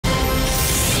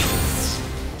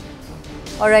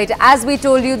Alright, as we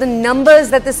told you, the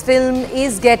numbers that this film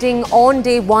is getting on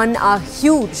day one are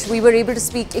huge. We were able to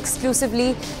speak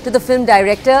exclusively to the film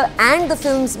director and the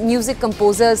film's music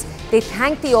composers. They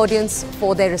thanked the audience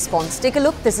for their response. Take a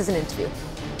look, this is an interview.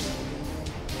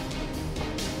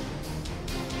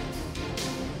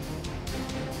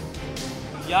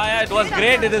 Yeah, it was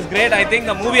great. It is great. I think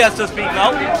the movie has to speak now.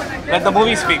 Let the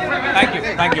movie speak. Thank you.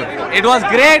 Thank you. It was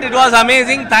great. It was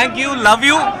amazing. Thank you. Love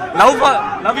you.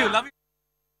 Love you.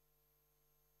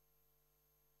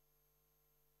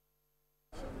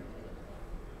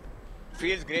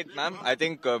 Feels great, ma'am. I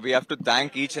think we have to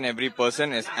thank each and every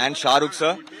person and Shah Rukh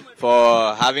sir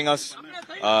for having us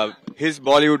his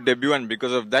Bollywood debut, and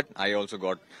because of that I also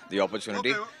got the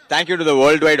opportunity. Thank you to the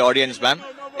worldwide audience, ma'am.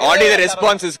 Already the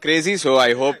response is crazy, so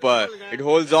I hope it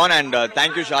holds on, and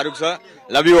thank you, Shah Rukh sir.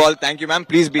 Love you all. Thank you, ma'am.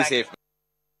 Please be safe.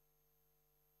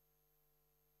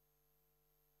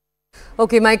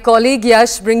 Okay, my colleague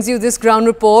Yash brings you this ground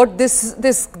report.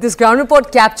 This ground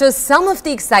report captures some of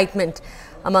the excitement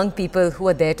among people who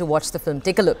are there to watch the film.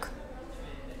 Take a look.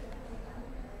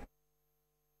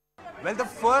 Well, the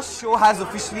first show has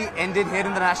officially ended here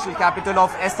in the national capital of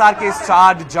SRK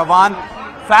starred Jawan.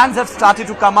 Fans have started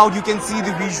to come out. You can see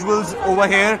the visuals over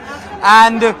here.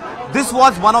 And this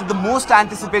was one of the most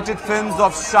anticipated films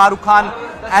of Shah Rukh Khan.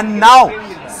 And now,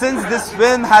 since this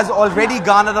film has already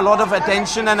garnered a lot of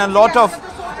attention and a lot of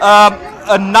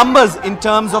numbers in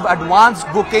terms of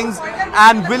advanced bookings,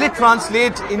 and will it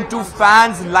translate into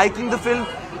fans liking the film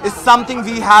is something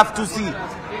we have to see.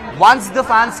 Once the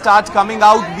fans start coming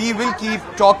out, we will keep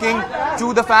talking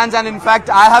to the fans. And in fact,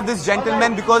 I have this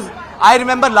gentleman because I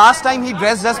remember last time he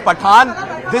dressed as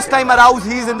Pathan. This time around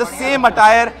he is in the same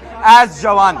attire as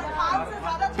Jawan.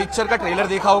 Picture का trailer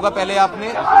देखा होगा पहले आपने,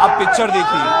 अब picture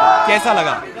देखी, कैसा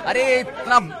लगा? अरे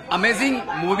इतना अमेजिंग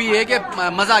मूवी है कि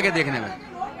मजा आ गया देखने में.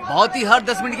 बहुत ही हर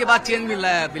 10 मिनट के बाद चेंज मिल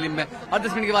रहा है फिल्म में, हर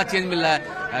 10 मिनट के बाद चेंज मिल रहा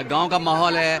है. गांव का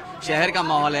माहौल है, शहर का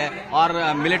माहौल है,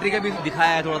 और मिलिट्री का भी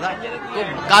दिखाया है थोड़ा सा.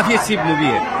 तो काफी अच्छी मूवी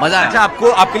है, मजा है. अच्छा,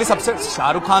 आपके लिए सबसे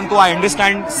शाहरुख खान तो आई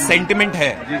अंडरस्टैंड सेंटिमेंट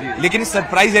है, लेकिन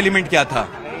सरप्राइज एलिमेंट क्या था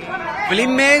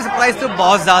फिल्म में? सरप्राइज तो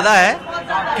बहुत ज्यादा है,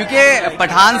 क्योंकि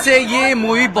पठान से ये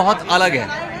मूवी बहुत अलग है.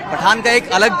 पठान का एक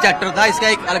अलग चैप्टर था, इसका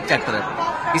एक अलग चैप्टर है.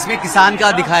 इसमें किसान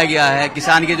का दिखाया गया है,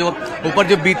 किसान के जो ऊपर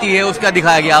जो बीती है उसका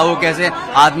दिखाया गया, वो कैसे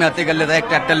आत्महत्या कर लेता है, एक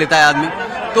ट्रैक्टर लेता है आदमी.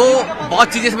 तो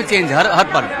बहुत चीजें इसमें चेंज है हर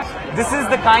पर. This is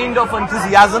the kind of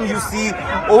enthusiasm you see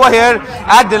over here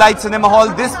at Delight Cinema Hall.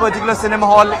 This particular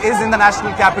cinema hall is in the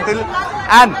national capital,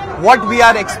 and what we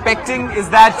are expecting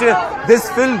is that this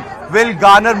film will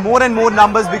garner more and more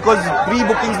numbers, because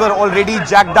pre-bookings were already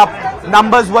jacked up,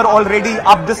 numbers were already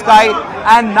up the sky,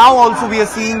 and now also we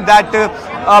are seeing that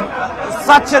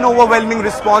such an overwhelming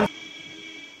response.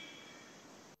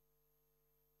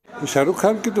 Shahrukh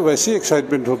Khan की तो वैसी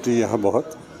excitement होती है यहाँ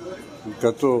बहुत.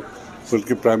 उनका तो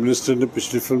बल्कि प्राइम मिनिस्टर ने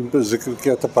पिछली फिल्म पर जिक्र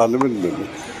किया था पार्लियामेंट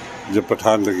में जब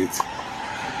पठान लगी थी.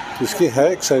 तो इसकी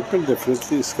है एक्साइटमेंट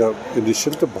डेफिनेटली. इसका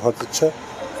इनिशियल तो बहुत अच्छा,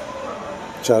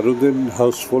 चारों दिन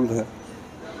हाउसफुल है.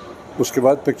 उसके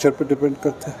बाद पिक्चर पे डिपेंड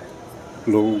करता है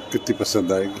लोगों को कितनी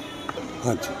पसंद आएगी.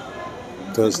 हाँ जी,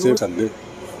 थर्सडे संडे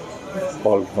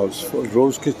ऑल हाउसफुल.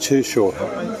 रोज़ के 6 शो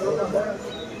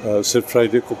हैं, सिर्फ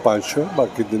फ्राइडे को 5 शो है,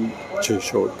 बाकी दिन 6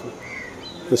 शो होते हैं.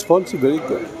 Response very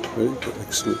good,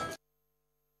 excellent.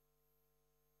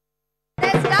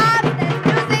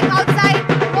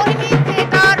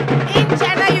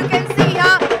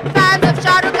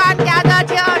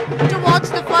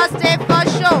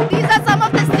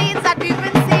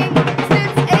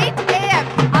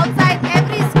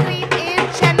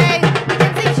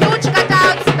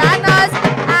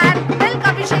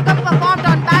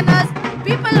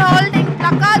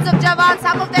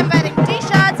 Some of them wearing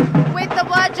t-shirts with the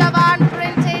word Jawan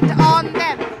printed on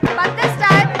them. But this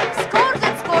time, scores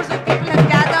and scores of people have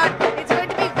gathered. It's going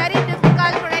to be very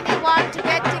difficult for anyone to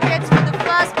get tickets for the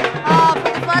first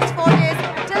 4 days.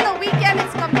 Till the weekend,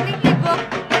 it's completely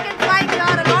booked. You can find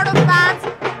here a lot of fans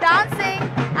dancing,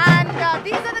 and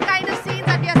these are the kind of scenes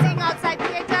that we are seeing outside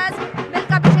theatres.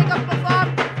 Milk Abhishekam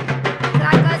performed,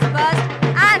 crackers burst,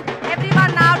 and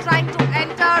everyone now trying to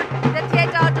enter the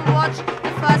theatre to watch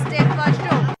the first day.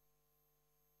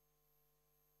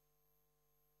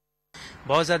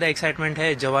 बहुत ज़्यादा excitement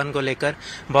है जवान को लेकर.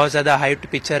 बहुत ज़्यादा hyped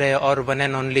picture है, और one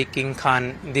and only king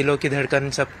Khan, दिलों की धड़कन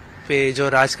सब पे जो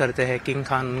राज करते हैं, किंग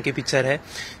खान उनकी पिक्चर है.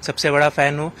 सबसे बड़ा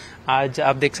फ़ैन हूँ. आज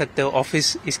आप देख सकते हो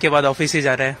ऑफिस, इसके बाद ऑफिस ही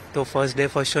जा रहे हैं, तो फर्स्ट डे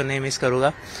फर्स्ट शो नहीं मिस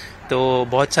करूँगा. तो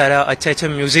बहुत सारा अच्छे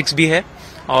म्यूजिक्स भी है,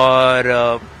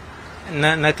 और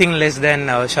nothing less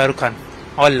than Shahrukh Khan.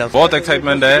 All love. बहुत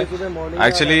एक्साइटमेंट है।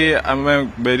 Actually I M a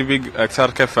very big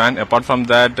SRK fan. Apart from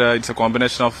that it's a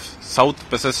combination of south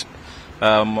plus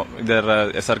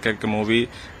इधर SRK की मूवी,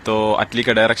 तो अटली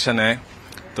का डायरेक्शन है,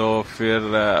 तो फिर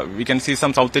we can see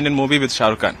some south Indian movie with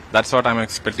Shahrukh Khan. That's what I am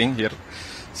expecting here,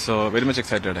 so very much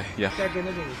excited है। या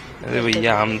अरे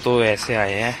भैया हम तो ऐसे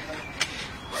आए हैं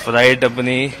फ्लाइट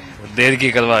अपनी देर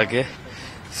की करवा के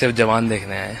सिर्फ जवान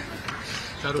देखने आए हैं,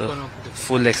 तो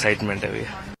फुल एक्साइटमेंट है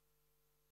भैया।